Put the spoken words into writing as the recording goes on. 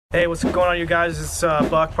Hey, what's going on, you guys? It's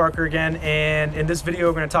Buck Parker again, and in this video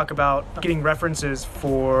we're going to talk about getting references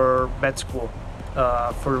for med school,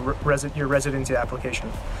 for your residency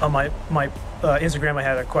application. On my Instagram I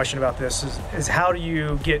had a question about this, is how do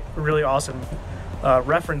you get really awesome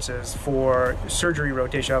references for surgery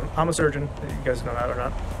rotation? I'm a surgeon, you guys know that or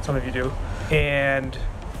not, some of you do, and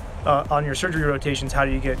on your surgery rotations, how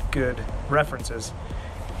do you get good references?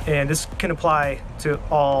 And this can apply to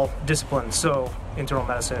all disciplines, so internal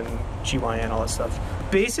medicine, GYN, all that stuff.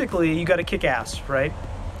 Basically, you got to kick ass, right?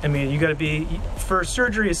 I mean, you got to be, for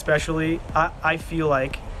surgery especially, I feel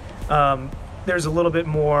like there's a little bit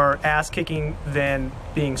more ass kicking than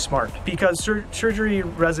being smart, because surgery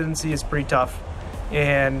residency is pretty tough.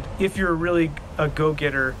 And if you're really a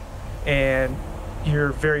go-getter and you're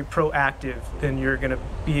very proactive, then you're going to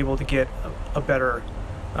be able to get a better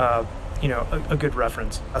a good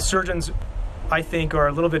reference. Surgeons, I think, are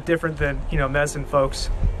a little bit different than medicine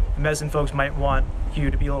folks. Medicine folks might want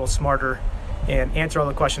you to be a little smarter and answer all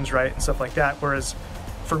the questions right and stuff like that. Whereas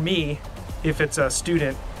for me, if it's a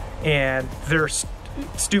student and they're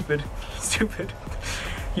stupid,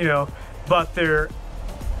 but they're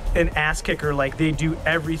an ass kicker, like they do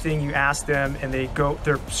everything you ask them, and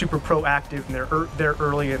they're super proactive, and they're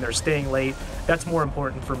early and they're staying late. That's more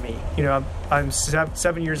important for me. I'm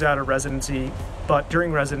 7 years out of residency, but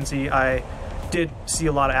during residency I did see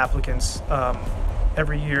a lot of applicants.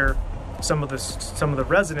 Every year some of the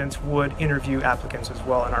residents would interview applicants as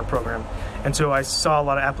well in our program, and so I saw a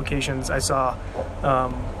lot of applications. I saw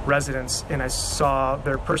residents, and I saw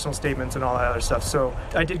their personal statements and all that other stuff. So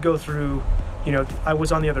I did go through, I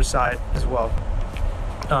was on the other side as well.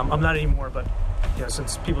 I'm not anymore, but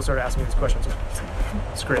since people started asking me these questions,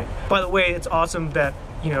 it's great. By the way, it's awesome that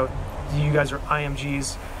you guys are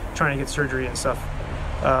IMGs trying to get surgery and stuff,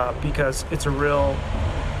 because it's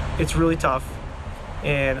really tough,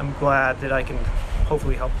 and I'm glad that I can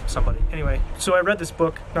hopefully help somebody. Anyway, so I read this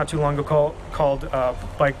book not too long ago called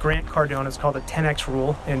by Grant Cardone. It's called The 10X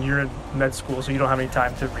Rule, and you're in med school, so you don't have any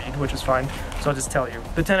time to read, which is fine, so I'll just tell you.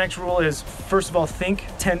 The 10X Rule is, first of all, think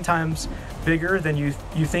 10 times bigger than you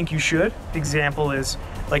think you should. Example is,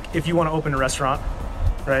 like, if you want to open a restaurant,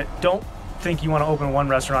 right? Don't think you want to open one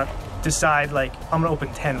restaurant. Decide, like, I'm gonna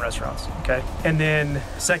open 10 restaurants, okay? And then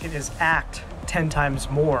second is act 10 times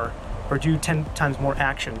more, or do 10 times more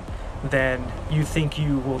action than you think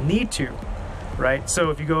you will need to, right? So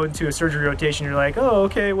if you go into a surgery rotation, you're like, oh,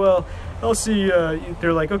 okay, well, I'll see,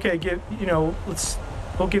 they're like, okay,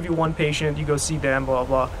 we'll give you one patient, you go see them, blah,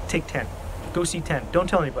 blah, take 10. Go see 10, don't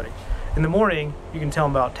tell anybody. In the morning, you can tell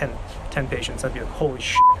them about 10 patients. I'd be like, holy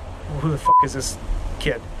shit, who the fuck is this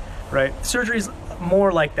kid, right? Surgery's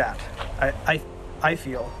more like that, I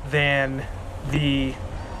feel, than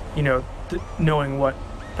knowing what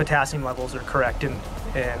potassium levels are correct and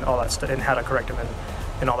all that stuff, and how to correct them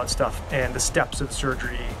and all that stuff, and the steps of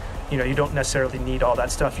surgery. You don't necessarily need all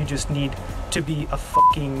that stuff. You just need to be a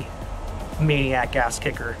fucking maniac ass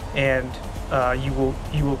kicker, and you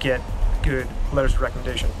will get good letters of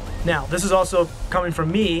recommendation. Now, this is also coming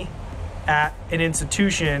from me at an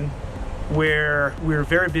institution where we were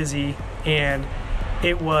very busy, and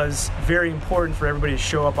it was very important for everybody to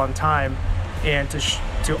show up on time and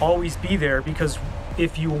to always be there, because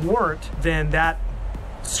if you weren't, then that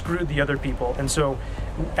screwed the other people. And so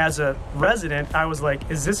as a resident, I was like,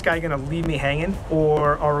 is this guy gonna leave me hanging,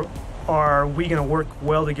 or are we gonna work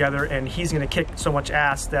well together and he's gonna kick so much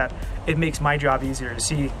ass that it makes my job easier? To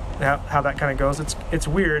see how that kind of goes. It's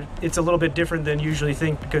weird. It's a little bit different than you usually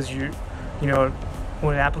think, because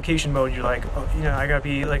when in application mode, you're like, oh, I gotta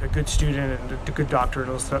be like a good student and a good doctor and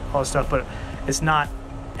all this stuff, but it's not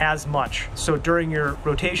as much. So during your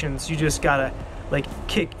rotations, you just gotta like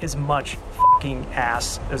kick as much fucking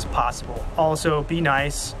ass as possible. Also, be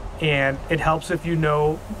nice, and it helps if you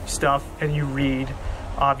know stuff and you read.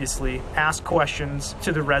 Obviously, ask questions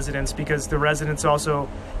to the residents, because the residents also,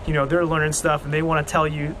 they're learning stuff and they want to tell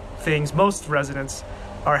you things. Most residents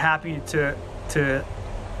are happy to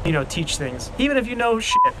teach things, even if you know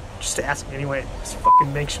shit. Just ask anyway. Just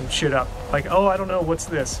fucking make some shit up. Like, oh, I don't know, what's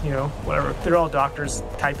this? Whatever. They're all doctors,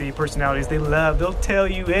 type A personalities. They'll tell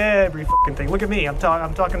you every fucking thing. Look at me. I'm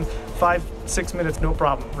talking 5-6 minutes, no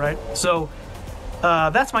problem, right? So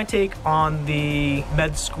that's my take on the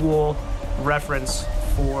med school reference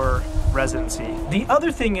for residency. The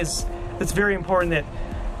other thing is, that's very important, that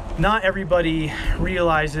not everybody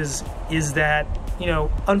realizes, is that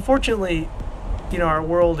unfortunately, our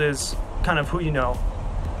world is kind of who you know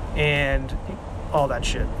and all that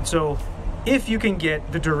shit. So if you can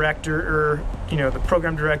get the director, or the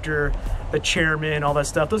program director, the chairman, all that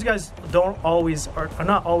stuff, those guys are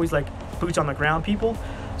not always like boots on the ground people.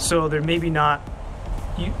 So they're maybe not,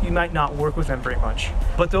 you might not work with them very much.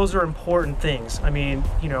 But those are important things. I mean,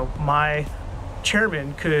 you know, my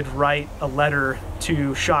chairman could write a letter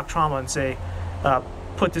to shock trauma and say,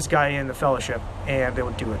 put this guy in the fellowship, and they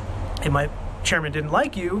would do it. If my chairman didn't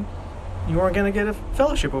like you, you weren't going to get a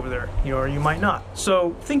fellowship over there, you know, or you might not.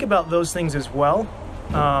 So think about those things as well.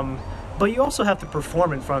 But you also have to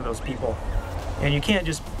perform in front of those people, and you can't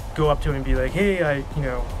just go up to them and be like, hey, I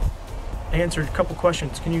answered a couple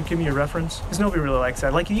questions, can you give me a reference? Because nobody really likes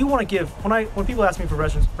that. Like, you want to give, when people ask me for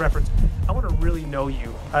reference, I want to really know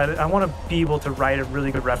you. I want to be able to write a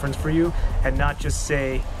really good reference for you, and not just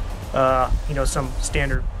say you know, some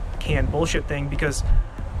standard canned bullshit thing, because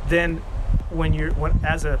then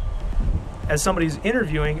as somebody's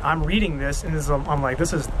interviewing, I'm reading this and I'm like,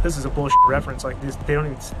 this is a bullshit reference. Like, this, they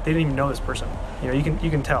didn't even know this person. You know, you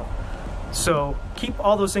can tell. So keep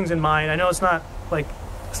all those things in mind. I know it's not like,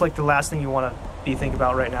 it's like the last thing you want to be thinking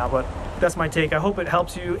about right now, but that's my take. I hope it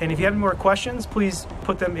helps you. And if you have any more questions, please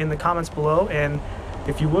put them in the comments below. And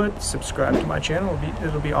if you would, subscribe to my channel.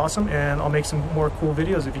 It'll be awesome. And I'll make some more cool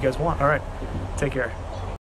videos if you guys want. All right, take care.